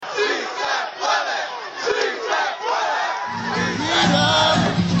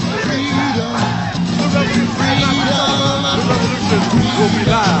We'll be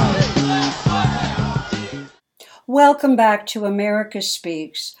live. Welcome back to America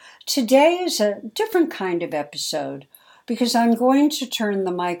Speaks. Today is a different kind of episode because I'm going to turn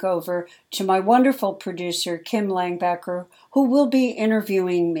the mic over to my wonderful producer, Kim Langbecker, who will be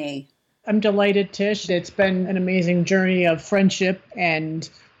interviewing me. I'm delighted, Tish. It's been an amazing journey of friendship and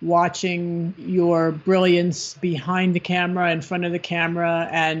watching your brilliance behind the camera, in front of the camera,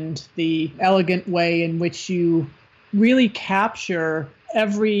 and the elegant way in which you really capture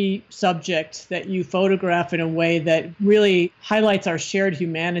every subject that you photograph in a way that really highlights our shared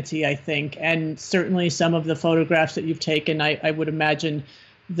humanity, I think. And certainly some of the photographs that you've taken, I would imagine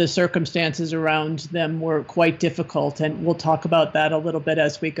the circumstances around them were quite difficult. And we'll talk about that a little bit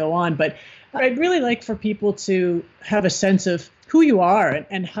as we go on. But I'd really like for people to have a sense of who you are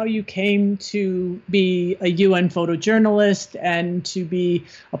and how you came to be a UN photojournalist and to be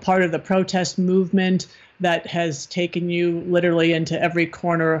a part of the protest movement that has taken you literally into every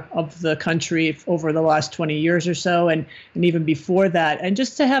corner of the country over the last 20 years or so, and even before that. And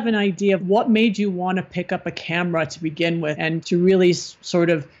just to have an idea of what made you want to pick up a camera to begin with and to really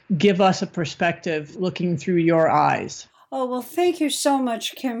sort of give us a perspective looking through your eyes. Oh, well, thank you so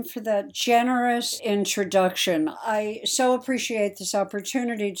much, Kim, for that generous introduction. I so appreciate this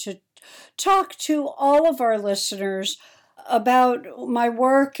opportunity to talk to all of our listeners about my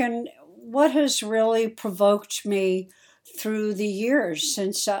work and what has really provoked me through the years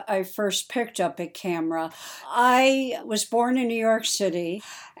since I first picked up a camera. I was born in New York City,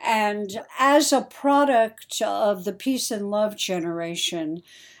 and as a product of the peace and love generation,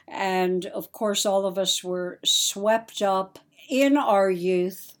 and of course all of us were swept up in our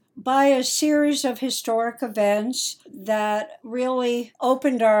youth by a series of historic events that really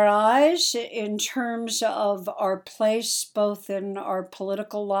opened our eyes in terms of our place both in our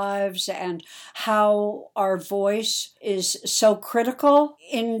political lives and how our voice is so critical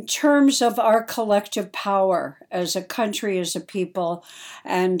in terms of our collective power as a country, as a people.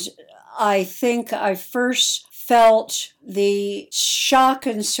 And I think I first felt the shock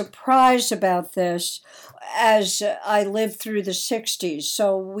and surprise about this as I lived through the 60s.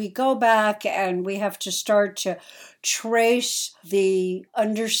 So we go back and we have to start to trace the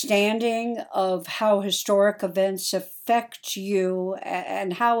understanding of how historic events affect you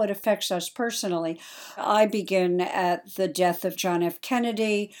and how it affects us personally. I begin at the death of John F.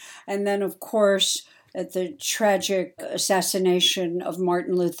 Kennedy, and then, of course, at the tragic assassination of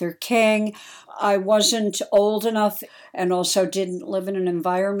Martin Luther King. I wasn't old enough and also didn't live in an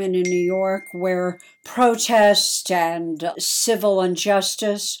environment in New York where protest and civil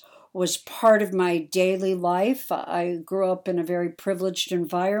injustice was part of my daily life. I grew up in a very privileged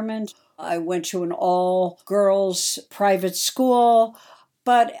environment. I went to an all-girls private school,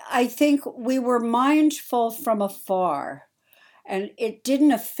 but I think we were mindful from afar. And it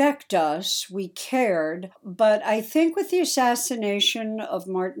didn't affect us. We cared. But I think with the assassination of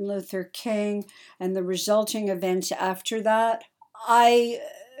Martin Luther King and the resulting events after that, I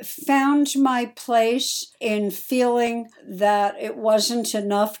found my place in feeling that it wasn't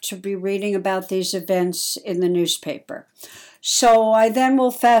enough to be reading about these events in the newspaper. So I then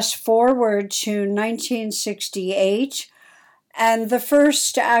will fast forward to 1968 and the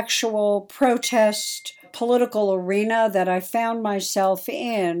first actual protest political arena that I found myself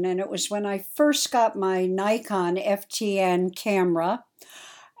in, and it was when I first got my Nikon FTN camera.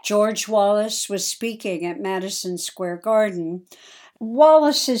 George Wallace was speaking at Madison Square Garden.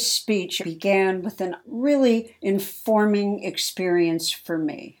 Wallace's speech began with a really informing experience for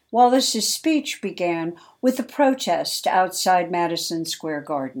me. Wallace's speech began with a protest outside Madison Square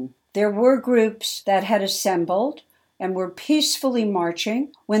Garden. There were groups that had assembled and were peacefully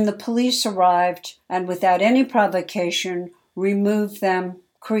marching when the police arrived and without any provocation removed them,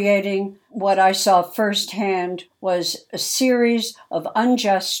 creating what I saw firsthand was a series of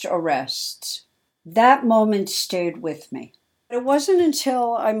unjust arrests. That moment stayed with me. It wasn't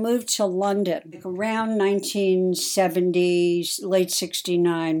until I moved to London around 1970, late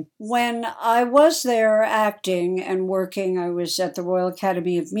 69, when I was there acting and working. I was at the Royal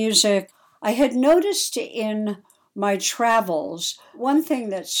Academy of Music. I had noticed in my travels, one thing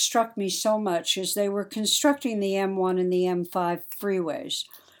that struck me so much is they were constructing the M1 and the M5 freeways.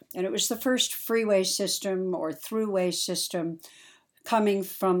 And it was the first freeway system or throughway system coming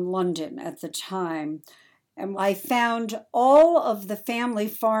from London at the time. And I found all of the family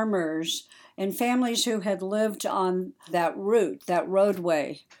farmers and families who had lived on that route, that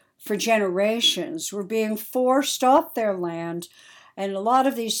roadway, for generations were being forced off their land. And a lot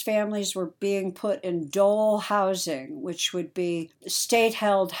of these families were being put in dole housing, which would be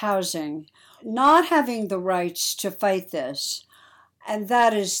state-held housing, not having the rights to fight this. And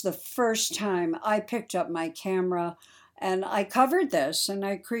that is the first time I picked up my camera and I covered this, and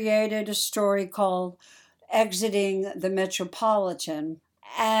I created a story called Exiting the Metropolitan.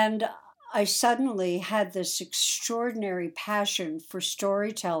 And I suddenly had this extraordinary passion for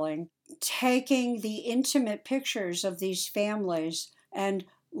storytelling, taking the intimate pictures of these families and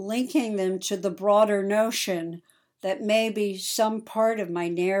linking them to the broader notion that maybe some part of my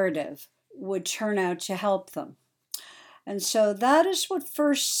narrative would turn out to help them. And so that is what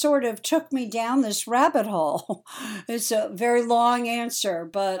first sort of took me down this rabbit hole. It's a very long answer,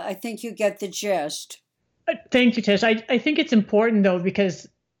 but I think you get the gist. Thank you, Tish. I think it's important, though, because,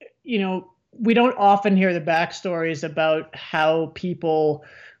 we don't often hear the backstories about how people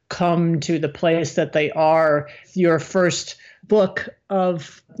come to the place that they are. Your first book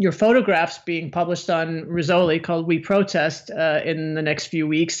of your photographs being published on Rizzoli called We Protest in the next few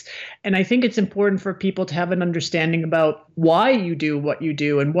weeks. And I think it's important for people to have an understanding about why you do what you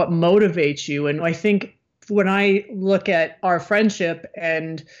do and what motivates you. And I think when I look at our friendship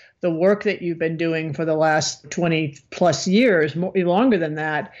and the work that you've been doing for the last 20 plus years, longer than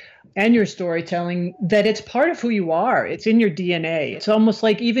that, and your storytelling, that it's part of who you are. It's in your DNA. It's almost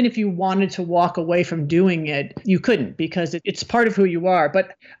like even if you wanted to walk away from doing it, you couldn't, because it's part of who you are.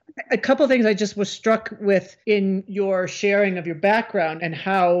 But a couple of things I just was struck with in your sharing of your background and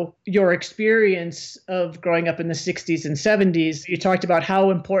how your experience of growing up in the 60s and 70s, you talked about how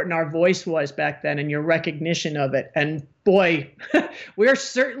important our voice was back then and your recognition of it. And boy, we're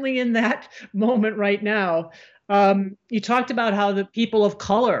certainly in that moment right now. You talked about how the people of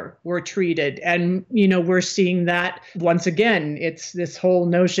color were treated, and we're seeing that once again. It's this whole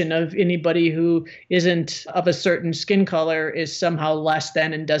notion of anybody who isn't of a certain skin color is somehow less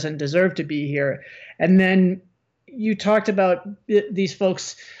than and doesn't deserve to be here. And then you talked about these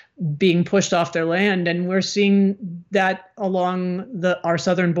folks being pushed off their land, and we're seeing that along our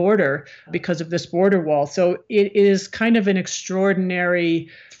southern border because of this border wall. So it is kind of an extraordinary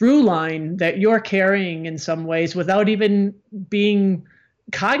through line that you're carrying in some ways without even being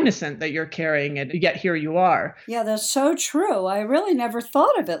cognizant that you're carrying it, yet here you are. Yeah, that's so true. I really never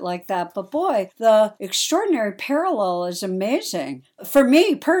thought of it like that. But boy, the extraordinary parallel is amazing for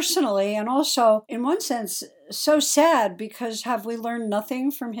me personally, and also in one sense so sad, because have we learned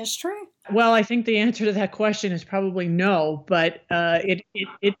nothing from history? Well, I think the answer to that question is probably no, but it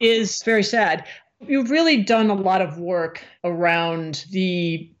is very sad. You've really done a lot of work around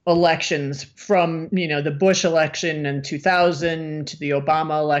the elections, from, the Bush election in 2000 to the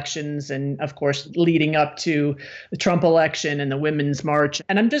Obama elections, and of course, leading up to the Trump election and the Women's March.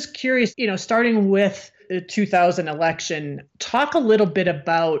 And I'm just curious, starting with the 2000 election, talk a little bit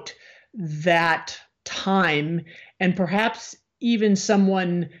about that time, and perhaps even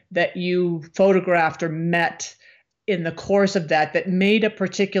someone that you photographed or met in the course of that made a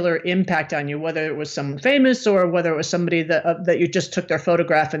particular impact on you, whether it was someone famous or whether it was somebody that you just took their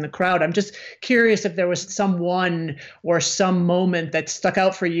photograph in the crowd. I'm just curious if there was someone or some moment that stuck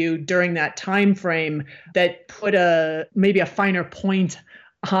out for you during that time frame that put maybe a finer point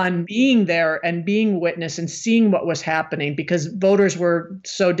on being there and being witness and seeing what was happening, because voters were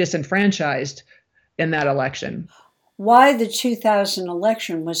so disenfranchised in that election. Why the 2000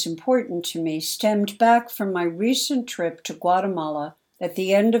 election was important to me stemmed back from my recent trip to Guatemala at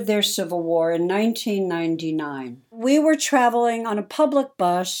the end of their civil war in 1999. We were traveling on a public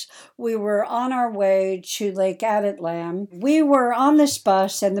bus. We were on our way to Lake Atitlan. We were on this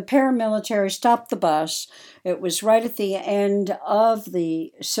bus, and the paramilitary stopped the bus. It was right at the end of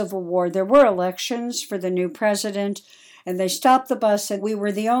the civil war. There were elections for the new president, and they stopped the bus, and we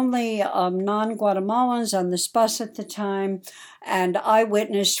were the only non-Guatemalans on this bus at the time. And I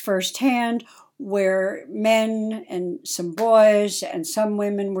witnessed firsthand where men and some boys and some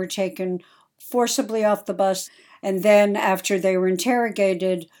women were taken forcibly off the bus. And then after they were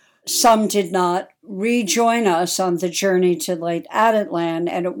interrogated, some did not rejoin us on the journey to Lake Atitlan,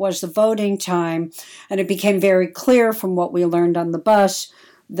 and it was the voting time. And it became very clear from what we learned on the bus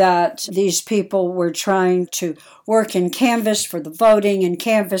that these people were trying to work in canvass for the voting and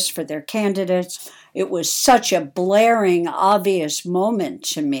canvass for their candidates. It was such a blaring, obvious moment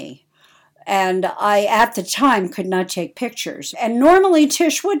to me. And I, at the time, could not take pictures. And normally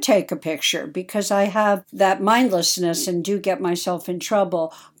Tish would take a picture because I have that mindlessness and do get myself in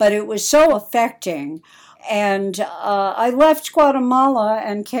trouble. But it was so affecting. And I left Guatemala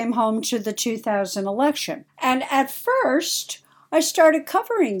and came home to the 2000 election. And at first, I started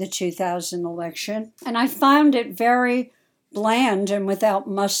covering the 2000 election, and I found it very bland and without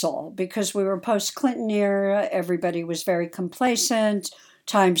muscle, because we were post-Clinton era. Everybody was very complacent.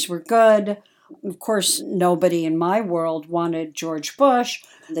 Times were good. Of course, nobody in my world wanted George Bush,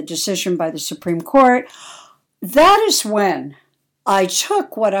 the decision by the Supreme Court. That is when I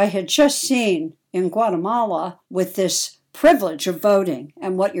took what I had just seen in Guatemala with this privilege of voting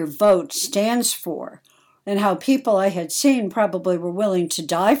and what your vote stands for, and how people I had seen probably were willing to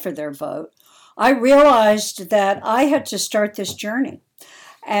die for their vote. I realized that I had to start this journey.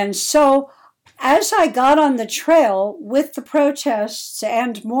 And so as I got on the trail with the protests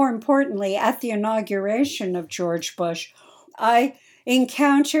and, more importantly, at the inauguration of George Bush, I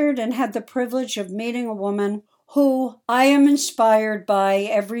encountered and had the privilege of meeting a woman who I am inspired by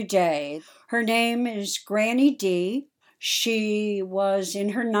every day. Her name is Granny D. She was in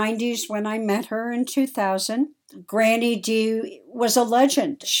her 90s when I met her in 2000. Granny D was a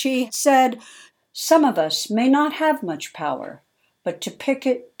legend. She said, "Some of us may not have much power, but to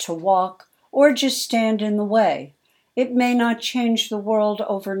picket, to walk, or just stand in the way. It may not change the world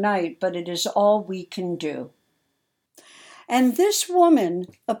overnight, but it is all we can do." And this woman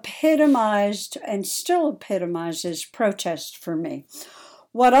epitomized and still epitomizes protest for me.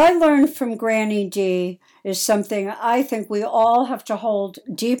 What I learned from Granny D is something I think we all have to hold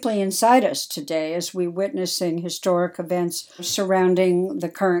deeply inside us today as we're witnessing historic events surrounding the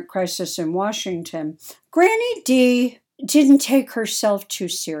current crisis in Washington. Granny D didn't take herself too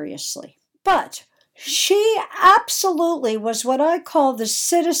seriously, but she absolutely was what I call the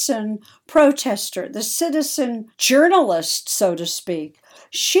citizen protester, the citizen journalist, so to speak.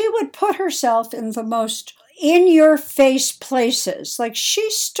 She would put herself in the most in-your-face places. Like she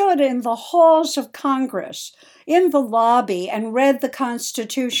stood in the halls of Congress, in the lobby, and read the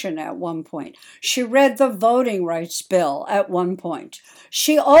Constitution at one point. She read the voting rights bill at one point.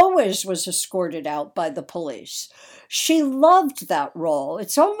 She always was escorted out by the police. She loved that role.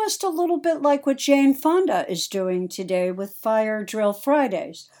 It's almost a little bit like what Jane Fonda is doing today with Fire Drill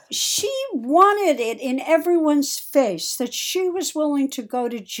Fridays. She wanted it in everyone's face that she was willing to go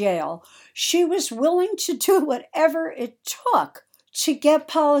to jail. She was willing to do whatever it took to get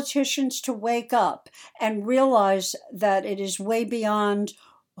politicians to wake up and realize that it is way beyond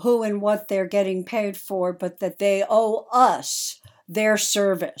who and what they're getting paid for, but that they owe us their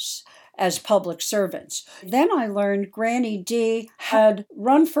service as public servants. Then I learned Granny D had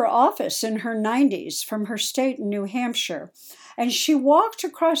run for office in her 90s from her state in New Hampshire. And she walked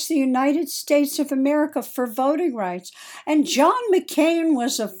across the United States of America for voting rights. And John McCain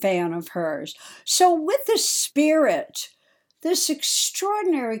was a fan of hers. So with this spirit, this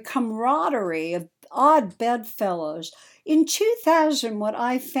extraordinary camaraderie of odd bedfellows, in 2000, what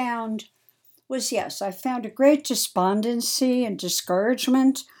I found was, yes, I found a great despondency and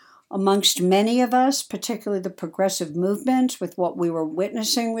discouragement amongst many of us, particularly the progressive movement, with what we were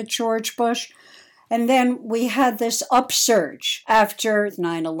witnessing with George Bush. And then we had this upsurge after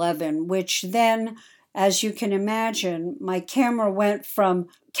 9/11, which then, as you can imagine, my camera went from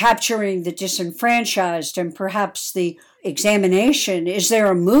capturing the disenfranchised and perhaps the examination, is there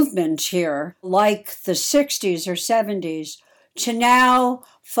a movement here like the 60s or 70s, to now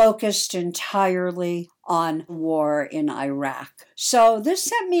focused entirely on war in Iraq. So this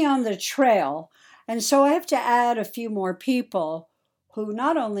set me on the trail. And so I have to add a few more people who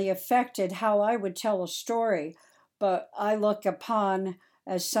not only affected how I would tell a story, but I look upon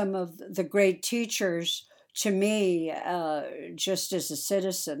as some of the great teachers to me just as a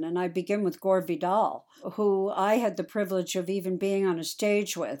citizen. And I begin with Gore Vidal, who I had the privilege of even being on a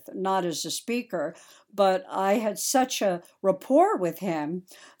stage with, not as a speaker, but I had such a rapport with him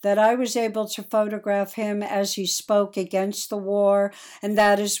that I was able to photograph him as he spoke against the war. And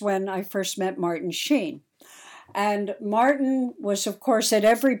that is when I first met Martin Sheen. And Martin was, of course, at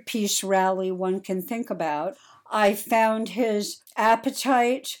every peace rally one can think about. I found his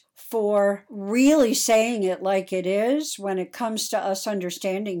appetite for really saying it like it is when it comes to us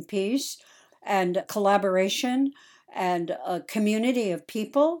understanding peace and collaboration and a community of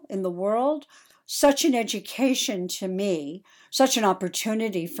people in the world. Such an education to me, such an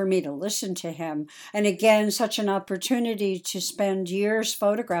opportunity for me to listen to him. And again, such an opportunity to spend years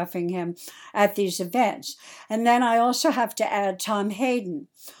photographing him at these events. And then I also have to add Tom Hayden,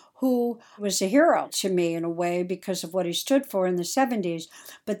 who was a hero to me in a way because of what he stood for in the 70s.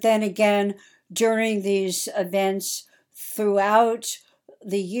 But then again, during these events throughout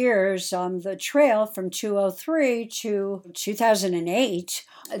the years on the trail from 2003 to 2008,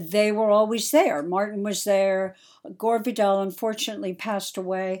 they were always there. Martin was there. Gore Vidal unfortunately passed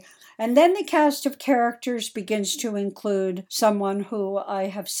away. And then the cast of characters begins to include someone who I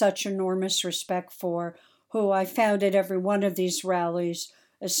have such enormous respect for, who I found at every one of these rallies,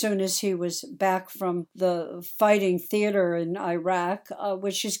 as soon as he was back from the fighting theater in Iraq,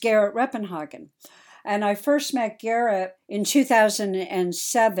 which is Garrett Reppenhagen. And I first met Garrett in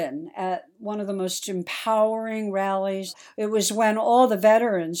 2007 at one of the most empowering rallies. It was when all the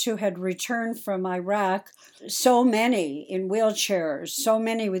veterans who had returned from Iraq, so many in wheelchairs, so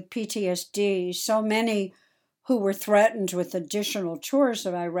many with PTSD, so many who were threatened with additional tours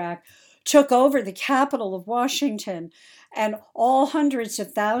of Iraq, took over the capital of Washington. And all hundreds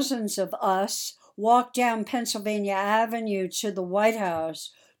of thousands of us walked down Pennsylvania Avenue to the White House,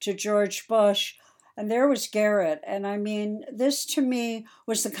 to George Bush. And there was Garrett. And I mean, this to me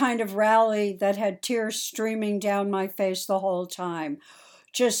was the kind of rally that had tears streaming down my face the whole time.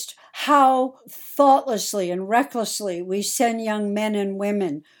 Just how thoughtlessly and recklessly we send young men and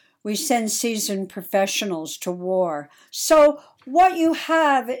women. We send seasoned professionals to war. So what you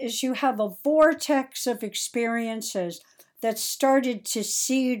have is you have a vortex of experiences that started to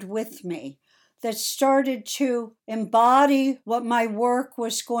seed with me, that started to embody what my work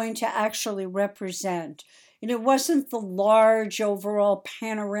was going to actually represent. And it wasn't the large overall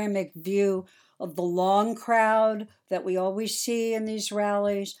panoramic view of the long crowd that we always see in these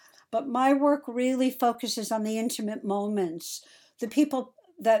rallies, but my work really focuses on the intimate moments, the people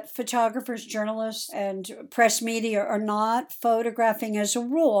that photographers, journalists, and press media are not photographing as a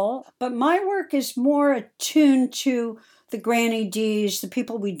rule, but my work is more attuned to the Granny Ds, the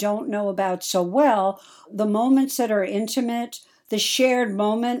people we don't know about so well, the moments that are intimate, the shared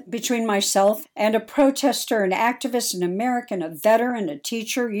moment between myself and a protester, an activist, an American, a veteran, a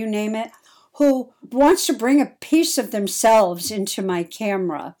teacher, you name it, who wants to bring a piece of themselves into my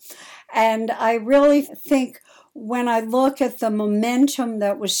camera. And I really think when I look at the momentum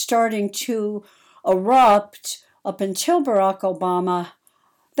that was starting to erupt up until Barack Obama,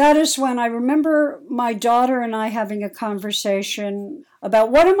 that is when I remember my daughter and I having a conversation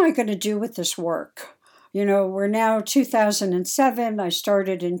about what am I going to do with this work? You know, we're now 2007. I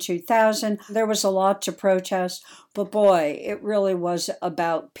started in 2000. There was a lot to protest, but boy, it really was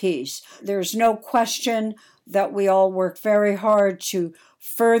about peace. There's no question that we all worked very hard to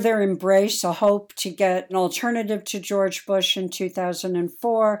further embrace a hope to get an alternative to George Bush in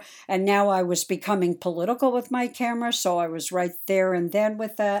 2004. And now I was becoming political with my camera, so I was right there and then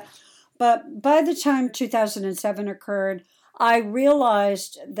with that. But by the time 2007 occurred, I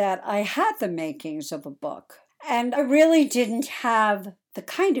realized that I had the makings of a book. And I really didn't have the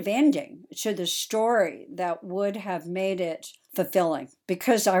kind of ending to the story that would have made it fulfilling,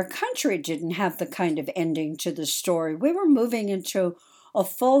 because our country didn't have the kind of ending to the story. We were moving into a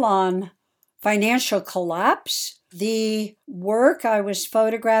full-on financial collapse. The work I was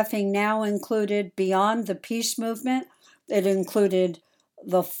photographing now included beyond the peace movement. It included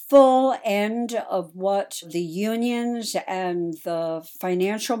the full end of what the unions and the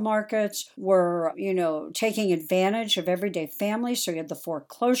financial markets were, taking advantage of everyday families. So you had the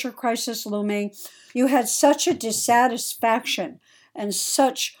foreclosure crisis looming. You had such a dissatisfaction and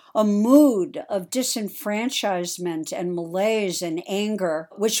such a mood of disenfranchisement and malaise and anger,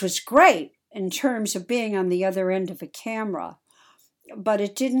 which was great in terms of being on the other end of a camera, but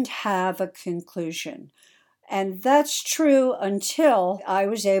it didn't have a conclusion. And that's true until I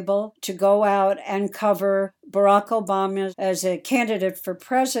was able to go out and cover Barack Obama as a candidate for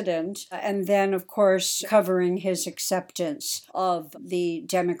president, and then, of course, covering his acceptance of the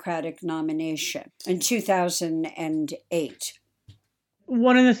Democratic nomination in 2008.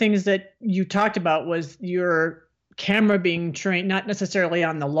 One of the things that you talked about was your camera being trained not necessarily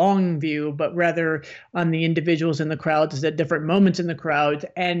on the long view, but rather on the individuals in the crowds at different moments in the crowd.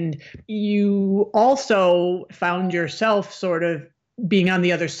 And you also found yourself sort of being on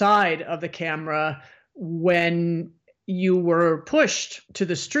the other side of the camera when you were pushed to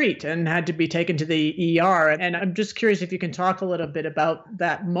the street and had to be taken to the ER. And I'm just curious if you can talk a little bit about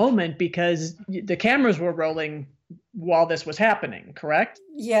that moment, because the cameras were rolling while this was happening, correct?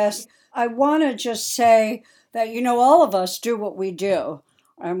 Yes. I want to just say that, all of us do what we do,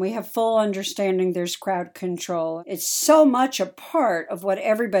 and we have full understanding there's crowd control. It's so much a part of what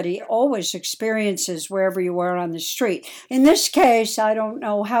everybody always experiences wherever you are on the street. In this case, I don't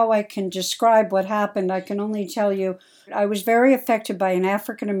know how I can describe what happened. I can only tell you I was very affected by an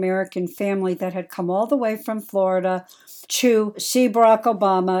African-American family that had come all the way from Florida to see Barack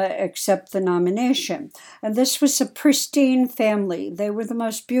Obama accept the nomination. And this was a pristine family. They were the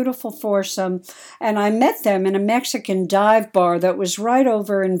most beautiful foursome. And I met them in a Mexican dive bar that was right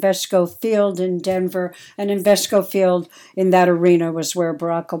over in Vesco Field in Denver. And in Vesco Field, in that arena, was where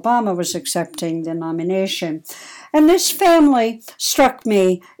Barack Obama was accepting the nomination. And this family struck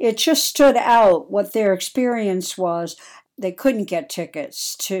me. It just stood out what their experience was. they couldn't get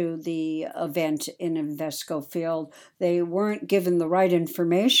tickets to the event in Invesco Field. They weren't given the right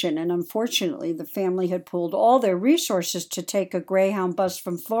information, and unfortunately, the family had pooled all their resources to take a Greyhound bus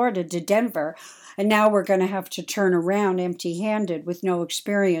from Florida to Denver, and now we're going to have to turn around empty-handed with no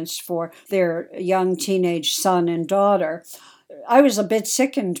experience for their young teenage son and daughter. I was a bit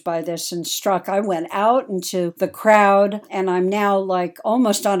sickened by this and struck. I went out into the crowd, and I'm now like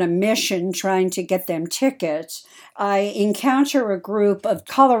almost on a mission trying to get them tickets. I encounter a group of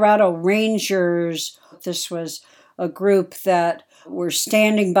Colorado Rangers. This was a group that were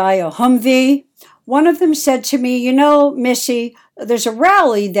standing by a Humvee. One of them said to me, "You know, Missy, there's a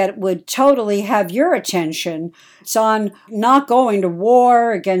rally that would totally have your attention. It's on not going to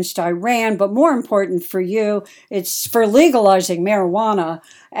war against Iran, but more important for you, it's for legalizing marijuana.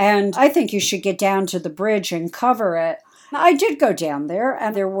 And I think you should get down to the bridge and cover it." I did go down there,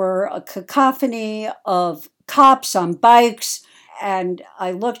 and there were a cacophony of cops on bikes. And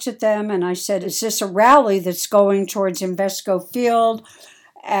I looked at them and I said, "Is this a rally that's going towards Invesco Field?"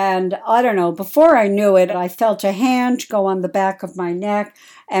 And I don't know, before I knew it, I felt a hand go on the back of my neck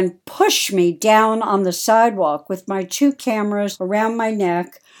and push me down on the sidewalk with my two cameras around my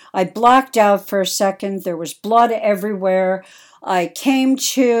neck. I blacked out for a second. There was blood everywhere. I came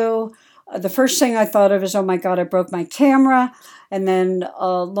to. The first thing I thought of is, oh my God, I broke my camera. And then,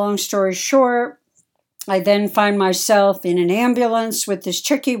 long story short, I then find myself in an ambulance with this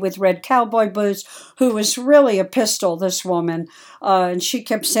chickie with red cowboy boots who was really a pistol, this woman. And she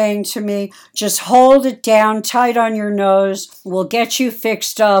kept saying to me, "Just hold it down tight on your nose. We'll get you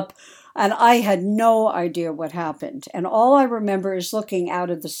fixed up." And I had no idea what happened. And all I remember is looking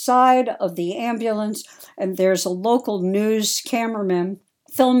out of the side of the ambulance, and there's a local news cameraman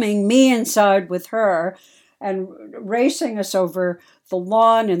filming me inside with her and racing us over the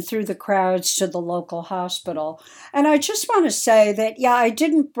lawn and through the crowds to the local hospital. And I just want to say that, yeah, I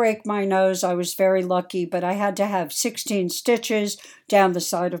didn't break my nose. I was very lucky, but I had to have 16 stitches down the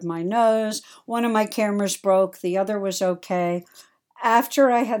side of my nose. One of my cameras broke. The other was okay.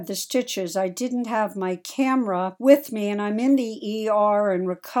 After I had the stitches, I didn't have my camera with me, and I'm in the ER in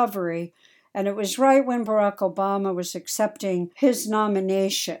recovery. And it was right when Barack Obama was accepting his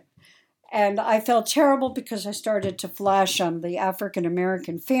nomination. And I felt terrible because I started to flash on the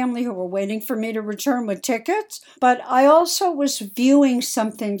African-American family who were waiting for me to return with tickets. But I also was viewing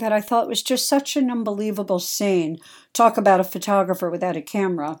something that I thought was just such an unbelievable scene. Talk about a photographer without a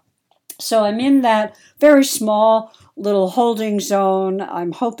camera. So I'm in that very small little holding zone.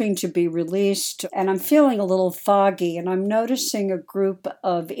 I'm hoping to be released, and I'm feeling a little foggy, and I'm noticing a group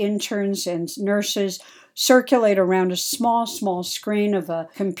of interns and nurses circulate around a small screen of a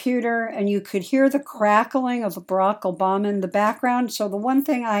computer, and you could hear the crackling of Barack Obama in the background. So the one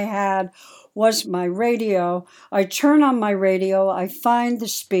thing I had was my radio. I turn on my radio, I find the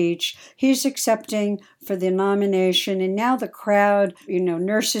speech. He's accepting for the nomination, and now the crowd,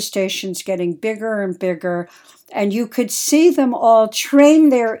 nurses stations getting bigger and bigger, and you could see them all train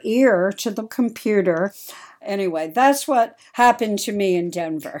their ear to the computer. Anyway, that's what happened to me in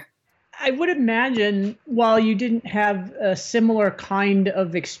Denver. I would imagine while you didn't have a similar kind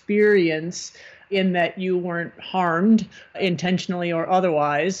of experience in that you weren't harmed intentionally or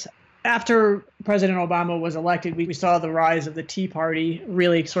otherwise, after President Obama was elected, we saw the rise of the Tea Party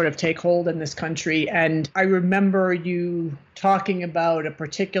really sort of take hold in this country. And I remember you talking about a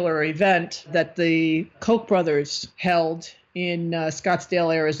particular event that the Koch brothers held in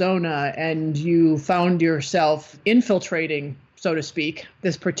Scottsdale, Arizona, and you found yourself infiltrating, so to speak,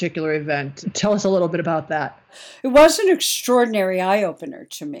 this particular event. Tell us a little bit about that. It was an extraordinary eye-opener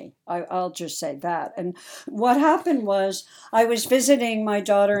to me. I'll just say that. And what happened was I was visiting my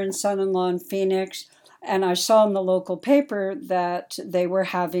daughter and son-in-law in Phoenix, and I saw in the local paper that they were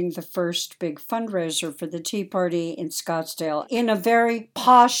having the first big fundraiser for the Tea Party in Scottsdale in a very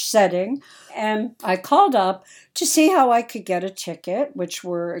posh setting. And I called up to see how I could get a ticket, which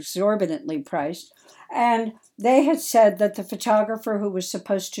were exorbitantly priced. And they had said that the photographer who was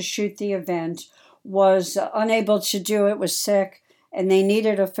supposed to shoot the event was unable to do it, was sick, and they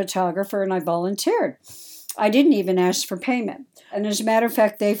needed a photographer, and I volunteered. I didn't even ask for payment. And as a matter of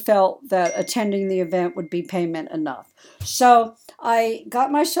fact, they felt that attending the event would be payment enough. So I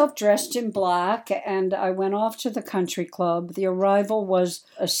got myself dressed in black, and I went off to the country club. The arrival was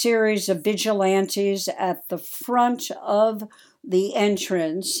a series of vigilantes at the front of the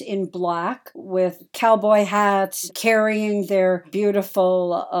entrance in black with cowboy hats, carrying their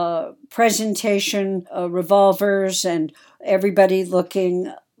beautiful presentation revolvers, and everybody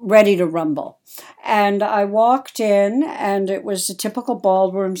looking ready to rumble. And I walked in, and it was a typical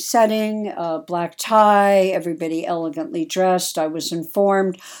ballroom setting, a black tie, everybody elegantly dressed. I was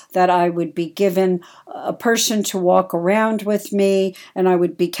informed that I would be given a person to walk around with me, and I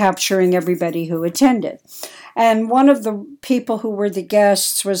would be capturing everybody who attended. And one of the people who were the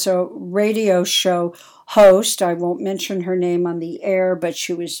guests was a radio show host. I won't mention her name on the air, but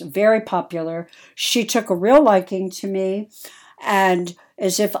she was very popular. She took a real liking to me, and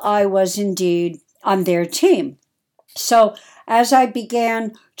as if I was indeed on their team. So as I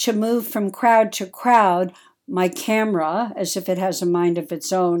began to move from crowd to crowd, my camera, as if it has a mind of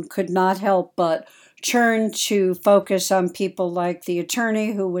its own, could not help but turn to focus on people like the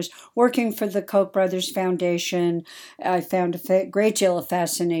attorney who was working for the Koch brothers Foundation. I found a great deal of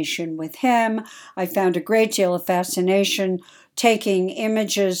fascination with him. I found a great deal of fascination taking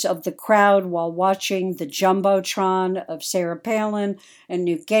images of the crowd while watching the Jumbotron of Sarah Palin and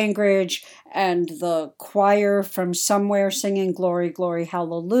Newt Gingrich and the choir from somewhere singing Glory, Glory,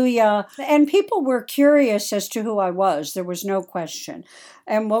 Hallelujah. And people were curious as to who I was. There was no question.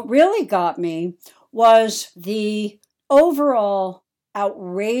 And what really got me was the overall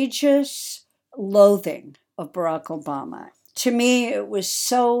outrageous loathing of Barack Obama. To me, it was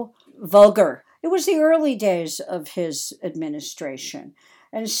so vulgar. It was the early days of his administration.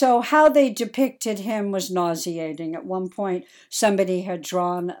 And so how they depicted him was nauseating. At one point, somebody had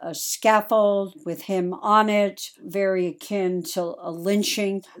drawn a scaffold with him on it, very akin to a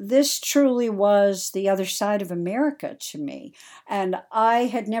lynching. This truly was the other side of America to me. And I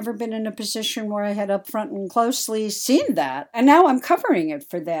had never been in a position where I had up front and closely seen that. And now I'm covering it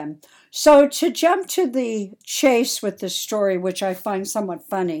for them. So to jump to the chase with the story, which I find somewhat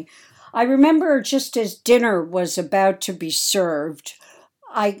funny, I remember just as dinner was about to be served,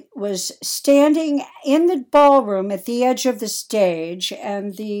 I was standing in the ballroom at the edge of the stage,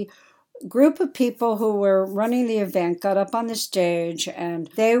 and the group of people who were running the event got up on the stage, and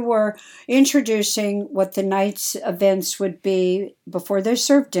they were introducing what the night's events would be before they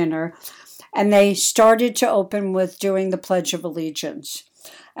served dinner, and they started to open with doing the Pledge of Allegiance.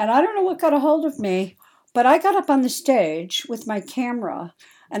 And I don't know what got a hold of me, but I got up on the stage with my camera,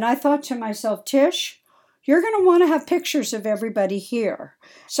 and I thought to myself, Tish, you're going to want to have pictures of everybody here.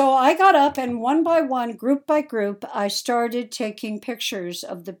 So I got up, and one by one, group by group, I started taking pictures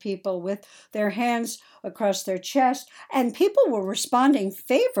of the people with their hands across their chest. And people were responding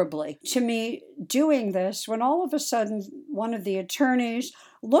favorably to me doing this when all of a sudden one of the attorneys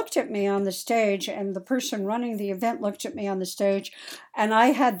looked at me on the stage, and the person running the event looked at me on the stage, and I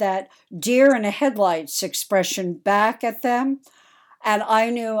had that deer in the headlights expression back at them. And I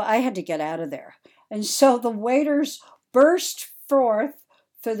knew I had to get out of there. And so the waiters burst forth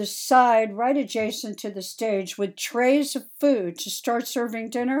to the side right adjacent to the stage with trays of food to start serving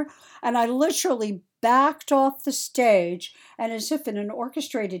dinner. And I literally backed off the stage and, as if in an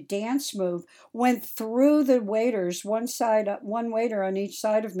orchestrated dance move, went through the waiters, one waiter on each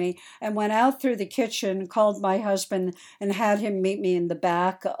side of me, and went out through the kitchen, called my husband, and had him meet me in the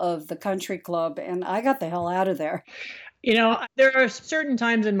back of the country club. And I got the hell out of there. You know, there are certain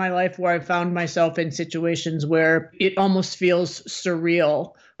times in my life where I've found myself in situations where it almost feels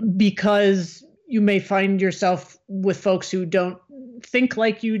surreal because you may find yourself with folks who don't think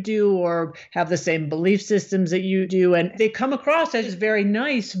like you do or have the same belief systems that you do. And they come across as very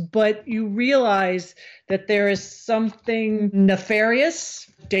nice, but you realize that there is something nefarious,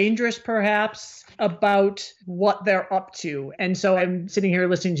 dangerous perhaps, about what they're up to. And so I'm sitting here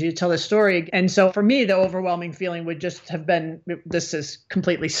listening to you tell this story. And so for me, the overwhelming feeling would just have been, this is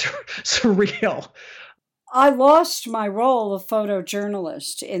completely surreal. I lost my role of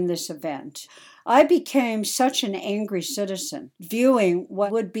photojournalist in this event. I became such an angry citizen, viewing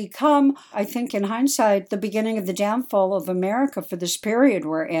what would become, I think in hindsight, the beginning of the downfall of America for this period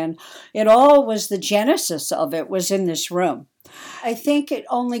we're in. It all was, the genesis of it was in this room. I think it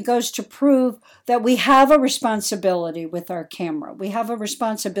only goes to prove that we have a responsibility with our camera. We have a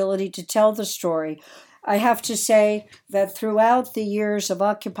responsibility to tell the story. I have to say that throughout the years of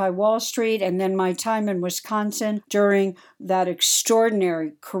Occupy Wall Street and then my time in Wisconsin during that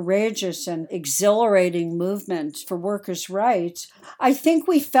extraordinary, courageous, and exhilarating movement for workers' rights, I think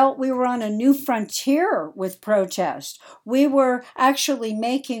we felt we were on a new frontier with protest. We were actually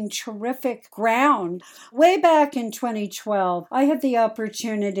making terrific ground. Way back in 2012, I had the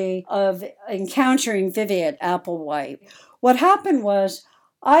opportunity of encountering Vivian Applewhite. What happened was,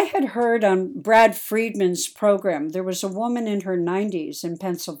 I had heard on Brad Friedman's program, there was a woman in her 90s in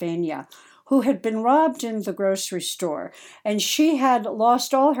Pennsylvania who had been robbed in the grocery store, and she had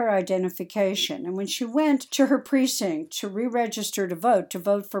lost all her identification. And when she went to her precinct to re-register to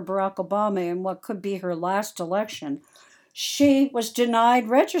vote for Barack Obama in what could be her last election, she was denied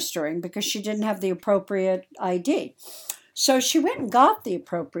registering because she didn't have the appropriate ID. So she went and got the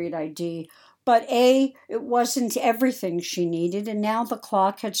appropriate ID, but it wasn't everything she needed, and now the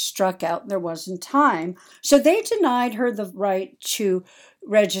clock had struck out and there wasn't time. So they denied her the right to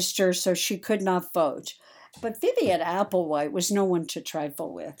register, so she could not vote. But Vivian Applewhite was no one to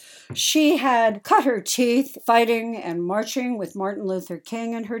trifle with. She had cut her teeth fighting and marching with Martin Luther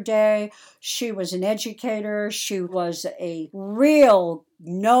King in her day. She was an educator. She was a real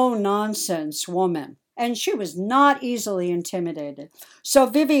no-nonsense woman. And she was not easily intimidated. So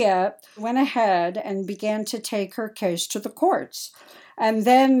Viviette went ahead and began to take her case to the courts. And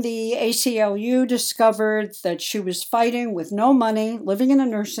then the ACLU discovered that she was fighting with no money, living in a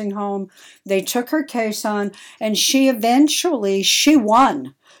nursing home. They took her case on, and she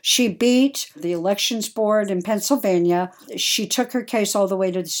won. She beat the elections board in Pennsylvania. She took her case all the way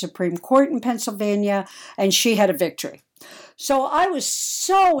to the Supreme Court in Pennsylvania, and she had a victory. So I was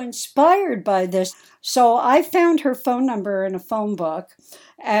so inspired by this. So I found her phone number in a phone book,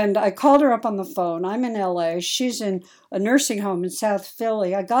 and I called her up on the phone. I'm in LA. She's in a nursing home in South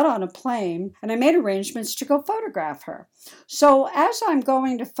Philly. I got on a plane, and I made arrangements to go photograph her. So as I'm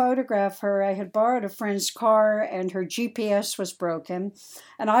going to photograph her, I had borrowed a friend's car, and her GPS was broken,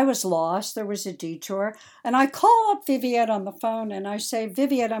 and I was lost. There was a detour. And I call up Viviette on the phone, and I say,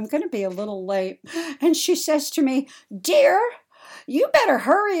 Viviette, I'm going to be a little late. And she says to me, dear, you better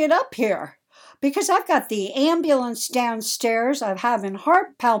hurry it up here, because I've got the ambulance downstairs. I'm having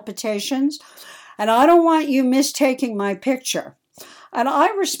heart palpitations, and I don't want you mistaking my picture. And I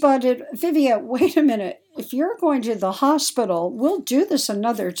responded, Viviette, wait a minute. If you're going to the hospital, we'll do this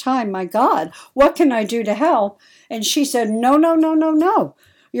another time. My God, what can I do to help? And she said, no.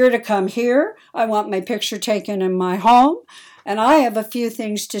 You're to come here. I want my picture taken in my home, and I have a few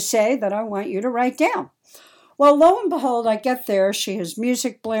things to say that I want you to write down. Well, lo and behold, I get there. She has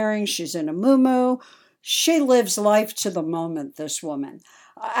music blaring. She's in a muumuu. She lives life to the moment, this woman.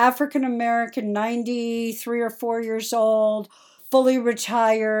 African-American, 93 or 4 years old, fully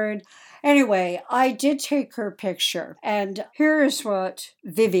retired. Anyway, I did take her picture. And here is what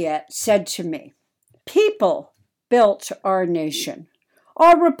Viviette said to me. People built our nation.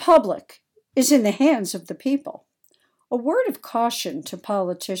 Our republic is in the hands of the people. A word of caution to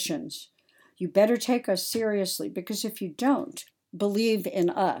politicians. You better take us seriously, because if you don't believe in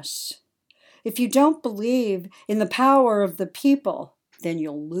us, if you don't believe in the power of the people, then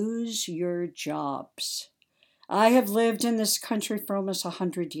you'll lose your jobs. I have lived in this country for almost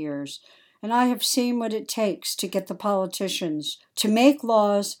 100 years, and I have seen what it takes to get the politicians to make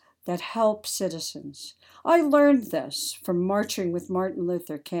laws that help citizens. I learned this from marching with Martin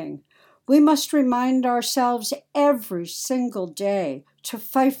Luther King. We must remind ourselves every single day to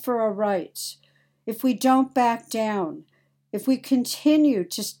fight for our rights. If we don't back down, if we continue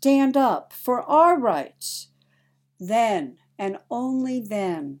to stand up for our rights, then and only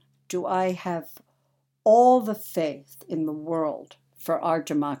then do I have all the faith in the world for our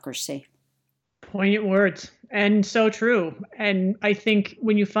democracy. Poignant words, and so true. And I think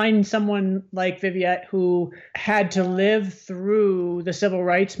when you find someone like Viviette, who had to live through the civil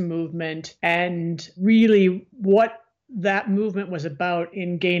rights movement and really what that movement was about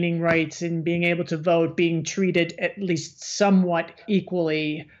in gaining rights, in being able to vote, being treated at least somewhat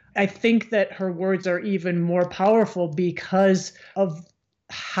equally, I think that her words are even more powerful because of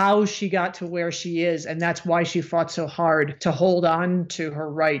how she got to where she is. And that's why she fought so hard to hold on to her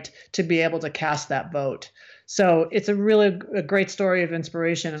right to be able to cast that vote. So it's a great story of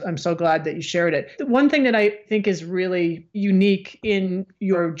inspiration. I'm so glad that you shared it. The one thing that I think is really unique in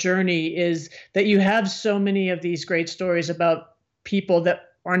your journey is that you have so many of these great stories about people that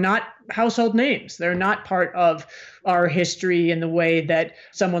are not household names. They're not part of our history in the way that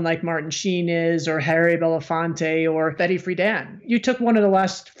someone like Martin Sheen is, or Harry Belafonte, or Betty Friedan. You took one of the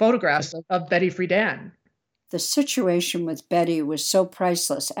last photographs of Betty Friedan. The situation with Betty was so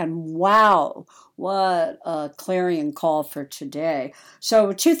priceless, and wow, what a clarion call for today.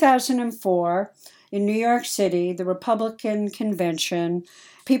 So 2004, in New York City, the Republican convention,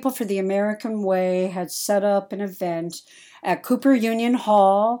 People for the American Way had set up an event at Cooper Union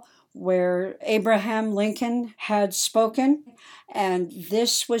Hall where Abraham Lincoln had spoken, and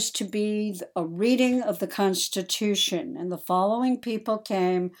this was to be a reading of the Constitution. And the following people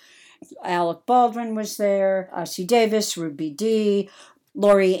came. Alec Baldwin was there, Ossie Davis, Ruby Dee,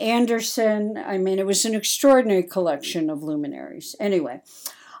 Laurie Anderson. I mean, it was an extraordinary collection of luminaries. Anyway,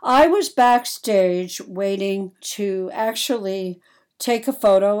 I was backstage waiting to actually take a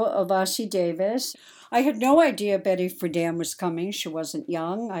photo of Ossie Davis. I had no idea Betty Friedan was coming. She wasn't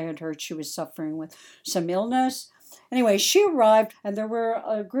young. I had heard she was suffering with some illness. Anyway, she arrived, and there were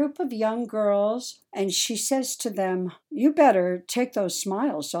a group of young girls, and she says to them, "You better take those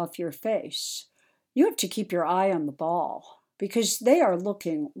smiles off your face. You have to keep your eye on the ball because they are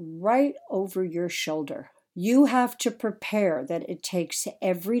looking right over your shoulder. You have to prepare that it takes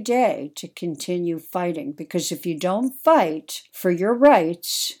every day to continue fighting, because if you don't fight for your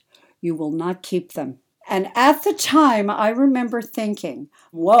rights, you will not keep them." And at the time, I remember thinking,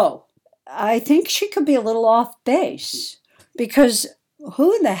 whoa, I think she could be a little off base, because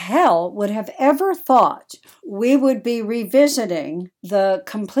who in the hell would have ever thought we would be revisiting the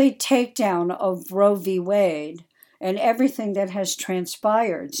complete takedown of Roe v. Wade and everything that has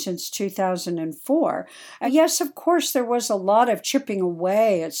transpired since 2004. And yes, of course, there was a lot of chipping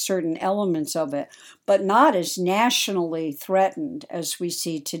away at certain elements of it, but not as nationally threatened as we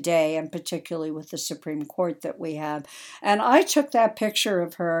see today, and particularly with the Supreme Court that we have. And I took that picture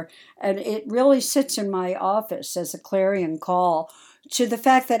of her, and it really sits in my office as a clarion call to the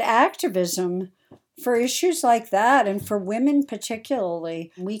fact that activism for issues like that, and for women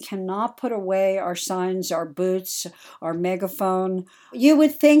particularly, we cannot put away our signs, our boots, our megaphone. You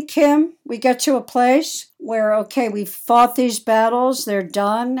would think, Kim, we get to a place where, okay, we've fought these battles, they're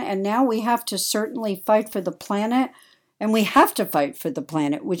done, and now we have to certainly fight for the planet. And we have to fight for the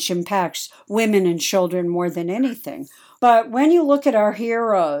planet, which impacts women and children more than anything. But when you look at our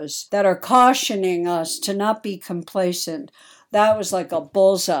heroes that are cautioning us to not be complacent, that was like a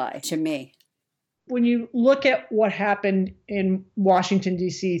bullseye to me. When you look at what happened in Washington,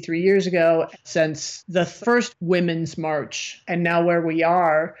 D.C. 3 years ago, since the first Women's March and now where we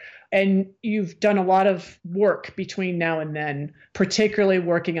are, and you've done a lot of work between now and then, particularly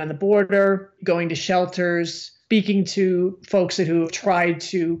working on the border, going to shelters, speaking to folks who have tried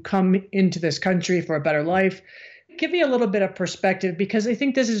to come into this country for a better life. Give me a little bit of perspective, because I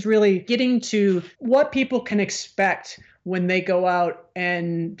think this is really getting to what people can expect when they go out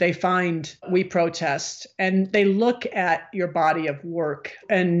and they find We Protest and they look at your body of work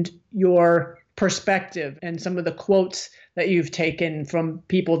and your perspective and some of the quotes that you've taken from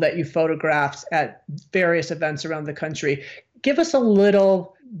people that you photographed at various events around the country. Give us a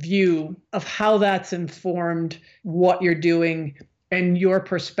little view of how that's informed what you're doing and your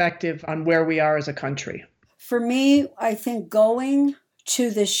perspective on where we are as a country. For me, I think going to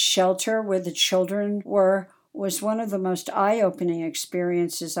this shelter where the children were was one of the most eye-opening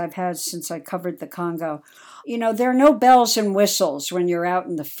experiences I've had since I covered the Congo. You know, there are no bells and whistles when you're out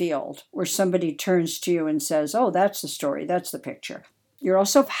in the field where somebody turns to you and says, "Oh, that's the story, that's the picture." You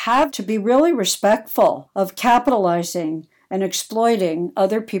also have to be really respectful of capitalizing and exploiting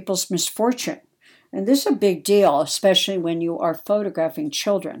other people's misfortune. And this is a big deal, especially when you are photographing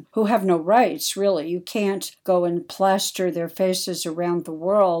children who have no rights, really. You can't go and plaster their faces around the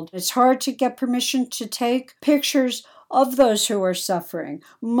world. It's hard to get permission to take pictures of those who are suffering.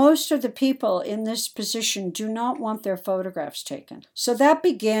 Most of the people in this position do not want their photographs taken. So that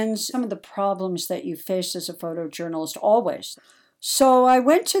begins some of the problems that you face as a photojournalist always. So I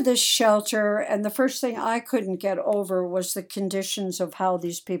went to this shelter, and the first thing I couldn't get over was the conditions of how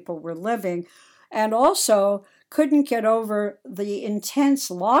these people were living, and also couldn't get over the intense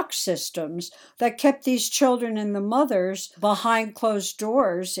lock systems that kept these children and the mothers behind closed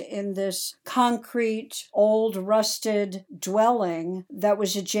doors in this concrete, old, rusted dwelling that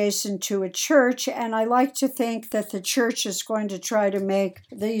was adjacent to a church. And I like to think that the church is going to try to make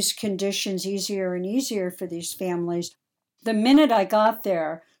these conditions easier and easier for these families. The minute I got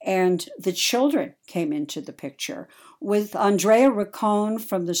there, and the children came into the picture, with Andrea Riccone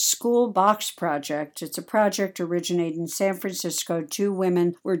from the School Box Project. It's a project originated in San Francisco. 2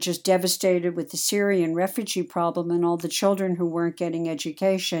 women were just devastated with the Syrian refugee problem and all the children who weren't getting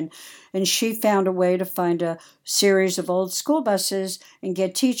education. And she found a way to find a series of old school buses and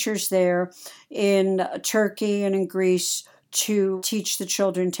get teachers there in Turkey and in Greece to teach the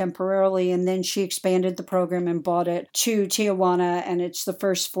children temporarily, and then she expanded the program and brought it to Tijuana, and it's the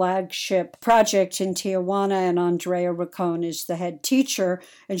first flagship project in Tijuana, and Andrea Riccone is the head teacher,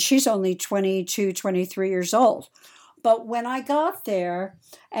 and she's only 22, 23 years old. But when I got there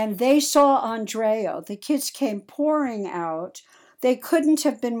and they saw Andrea, the kids came pouring out. They couldn't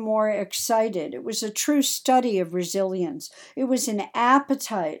have been more excited. It was a true study of resilience. It was an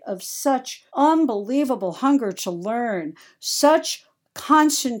appetite of such unbelievable hunger to learn, such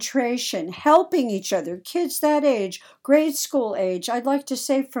concentration, helping each other, kids that age, grade school age, I'd like to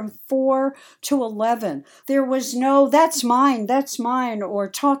say from 4 to 11. There was no, that's mine, or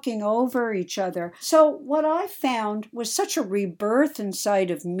talking over each other. So what I found was such a rebirth inside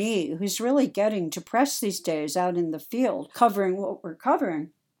of me, who's really getting depressed these days out in the field, covering what we're covering.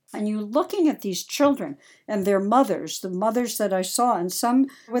 And you're looking at these children and their mothers, the mothers that I saw, and some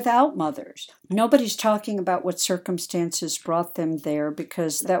without mothers. Nobody's talking about what circumstances brought them there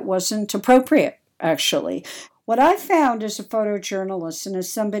because that wasn't appropriate, actually. What I found as a photojournalist and as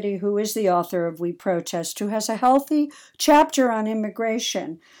somebody who is the author of We Protest, who has a healthy chapter on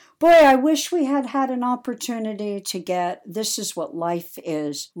immigration, boy, I wish we had had an opportunity to get, this is what life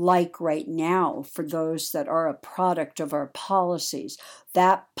is like right now for those that are a product of our policies.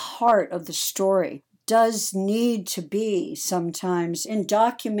 That part of the story does need to be sometimes in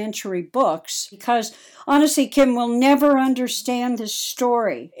documentary books because honestly, Kim, we'll never understand this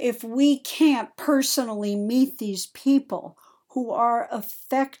story if we can't personally meet these people who are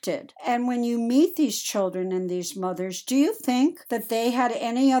affected. And when you meet these children and these mothers, do you think that they had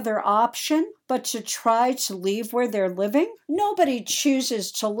any other option but to try to leave where they're living? Nobody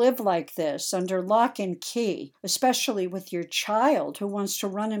chooses to live like this under lock and key, especially with your child who wants to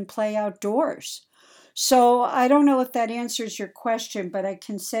run and play outdoors. So I don't know if that answers your question, but I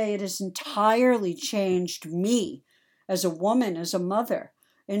can say it has entirely changed me as a woman, as a mother,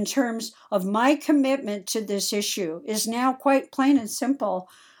 in terms of my commitment to this issue is now quite plain and simple.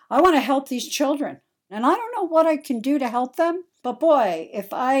 I want to help these children, and I don't know what I can do to help them, but boy, if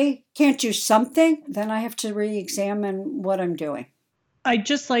I can't do something, then I have to re-examine what I'm doing. I'd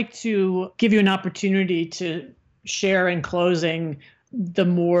just like to give you an opportunity to share in closing the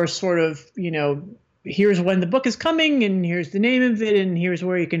more sort of, here's when the book is coming and here's the name of it and here's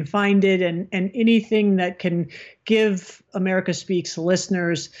where you can find it and anything that can give America Speaks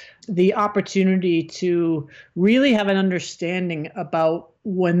listeners the opportunity to really have an understanding about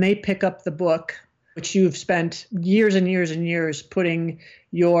when they pick up the book, which you've spent years and years and years putting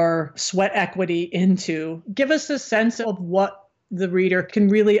your sweat equity into. Give us a sense of what the reader can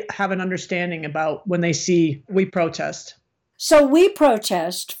really have an understanding about when they see We Protest. So We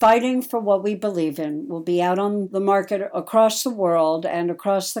Protest, Fighting for What We Believe In, will be out on the market across the world and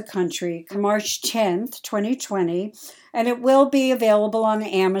across the country March 10th, 2020, and it will be available on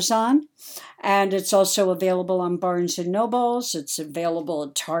Amazon, and it's also available on Barnes & Nobles. It's available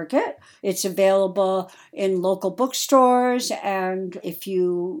at Target. It's available in local bookstores, and if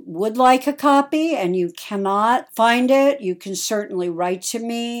you would like a copy and you cannot find it, you can certainly write to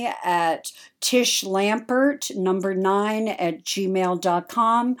me at Tish Lampert, 9 at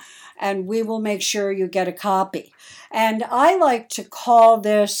gmail.com, and we will make sure you get a copy. And I like to call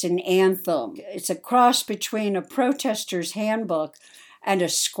this an anthem. It's a cross between a protester's handbook and a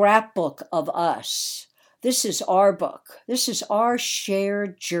scrapbook of us. This is our book. This is our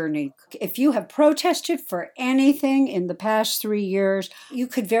shared journey. If you have protested for anything in the past 3 years, you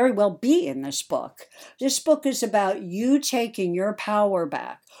could very well be in this book. This book is about you taking your power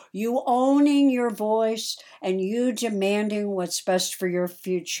back, you owning your voice, and you demanding what's best for your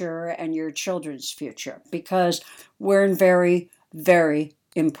future and your children's future, because we're in very, very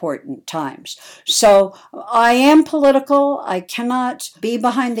important times. So I am political. I cannot be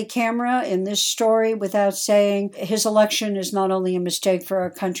behind the camera in this story without saying his election is not only a mistake for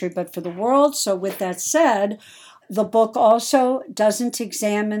our country, but for the world. So with that said, the book also doesn't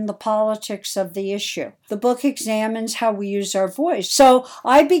examine the politics of the issue. The book examines how we use our voice. So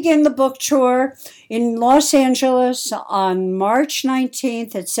I begin the book tour in Los Angeles on March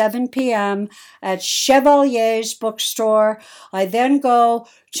 19th at 7 p.m. at Chevalier's bookstore. I then go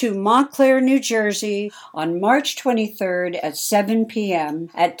to Montclair, New Jersey on March 23rd at 7 p.m.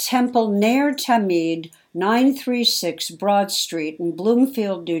 at Temple Ner Tamid, 936 Broad Street in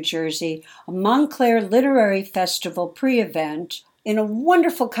Bloomfield, New Jersey, a Montclair Literary Festival pre-event, in a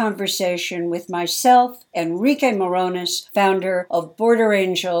wonderful conversation with myself, Enrique Morones, founder of Border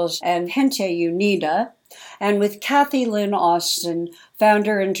Angels and Gente Unida, and with Kathy Lynn Austin,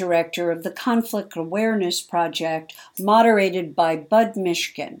 founder and director of the Conflict Awareness Project, moderated by Bud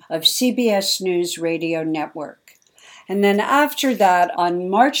Mishkin of CBS News Radio Network. And then after that, on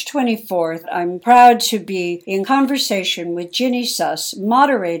March 24th, I'm proud to be in conversation with Ginny Suss,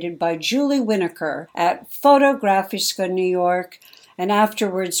 moderated by Julie Winokur at Fotografiska, New York. And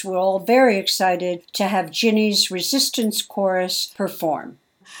afterwards, we're all very excited to have Ginny's Resistance Chorus perform.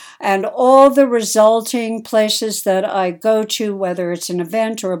 and all the resulting places that I go to, whether it's an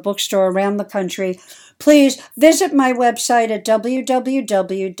event or a bookstore around the country, please visit my website at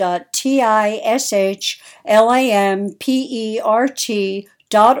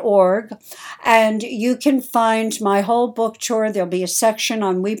www.tishlampert.org, and you can find my whole book tour. There'll be a section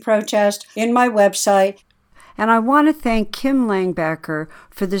on We Protest in my website. And I want to thank Kim Langbecker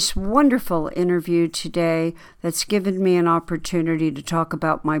for this wonderful interview today that's given me an opportunity to talk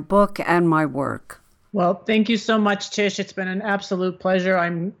about my book and my work. Well, thank you so much, Tish. It's been an absolute pleasure.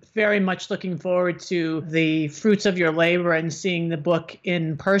 I'm very much looking forward to the fruits of your labor and seeing the book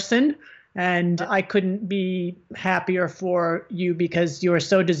in person. And I couldn't be happier for you because you are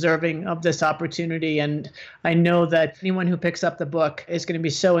so deserving of this opportunity. And I know that anyone who picks up the book is going to be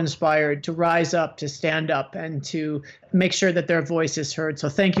so inspired to rise up, to stand up, and to make sure that their voice is heard. So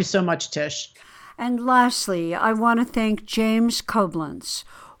thank you so much, Tish. And lastly, I want to thank James Koblenz,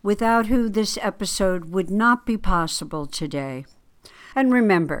 without who this episode would not be possible today. And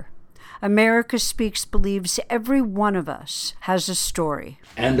remember, America Speaks believes every one of us has a story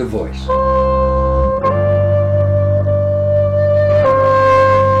and a voice.